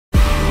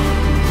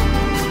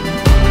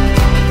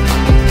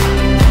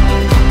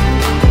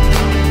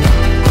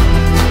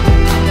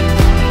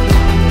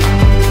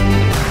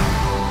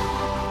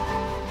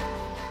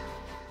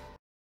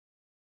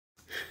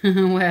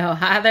Well,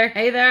 hi there,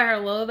 hey there,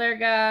 hello there,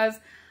 guys.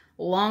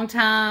 Long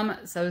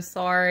time, so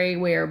sorry.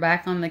 We are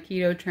back on the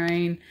keto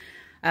train.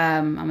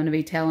 I'm going to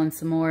be telling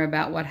some more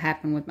about what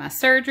happened with my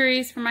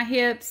surgeries for my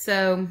hips,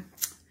 so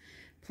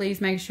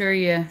please make sure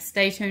you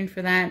stay tuned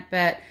for that.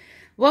 But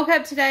woke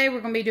up today,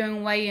 we're going to be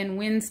doing weigh-in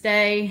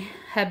Wednesday.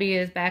 Hubby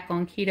is back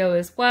on keto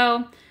as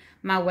well.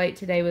 My weight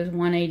today was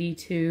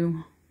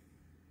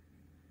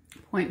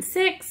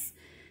 182.6.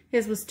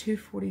 His was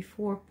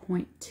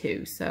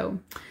 244.2. So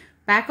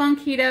back on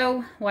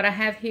keto. What I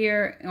have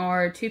here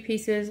are 2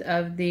 pieces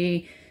of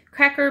the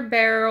Cracker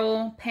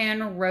Barrel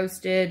pan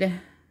roasted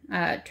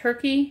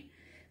turkey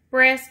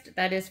breast.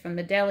 That is from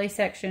the deli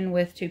section,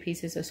 with 2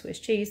 pieces of Swiss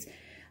cheese.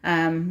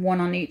 One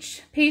on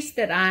each piece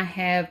that I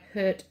have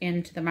put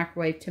into the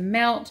microwave to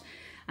melt.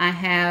 I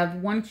have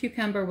 1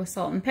 cucumber with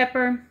salt and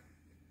pepper.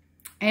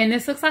 And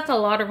this looks like a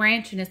lot of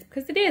ranch, and it's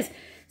because it is.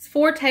 It's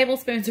 4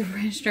 tablespoons of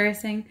ranch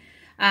dressing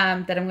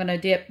that I'm going to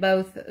dip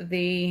both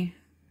the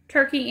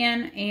turkey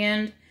in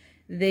and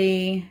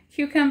the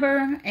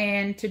cucumber.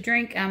 And to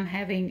drink, I'm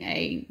having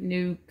a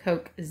new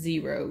Coke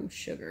Zero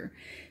sugar.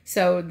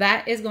 So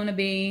that is going to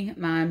be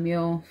my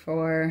meal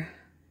for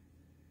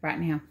right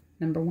now,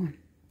 number 1.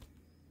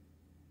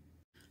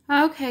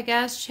 Okay,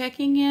 guys,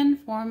 checking in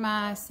for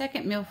my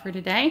second meal for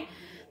today.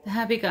 The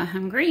hubby got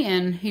hungry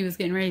and he was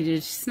getting ready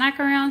to snack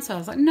around, so I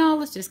was like, no,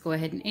 let's just go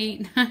ahead and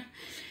eat.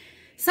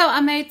 So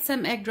I made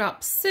some egg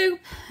drop soup,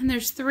 and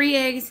there's 3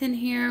 eggs in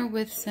here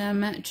with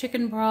some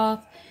chicken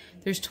broth.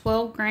 There's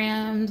 12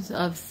 grams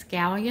of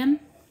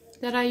scallion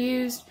that I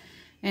used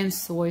and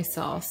soy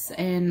sauce.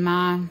 And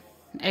my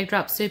egg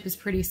drop soup is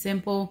pretty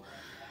simple.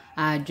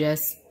 I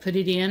just put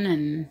it in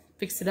and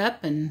fix it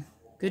up and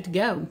good to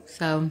go.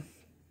 So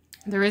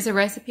there is a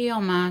recipe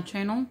on my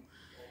channel.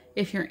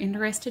 If you're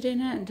interested in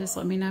it, just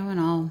let me know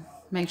and I'll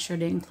make sure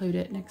to include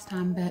it next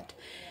time. But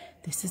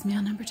this is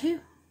meal number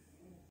 2.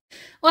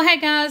 Well, hey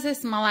guys, this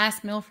is my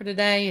last meal for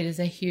today. It is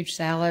a huge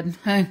salad,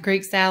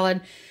 Greek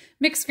salad,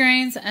 mixed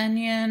greens,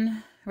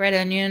 onion, red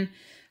onion,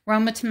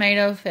 Roma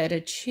tomato,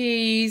 feta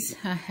cheese.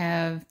 I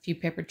have a few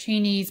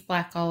pepperoncinis,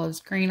 black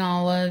olives, green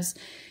olives,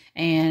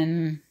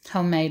 and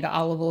homemade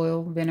olive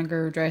oil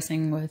vinegar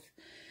dressing with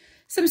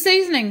some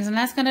seasonings. And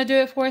that's going to do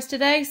it for us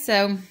today.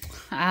 So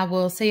I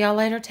will see y'all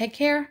later. Take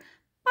care.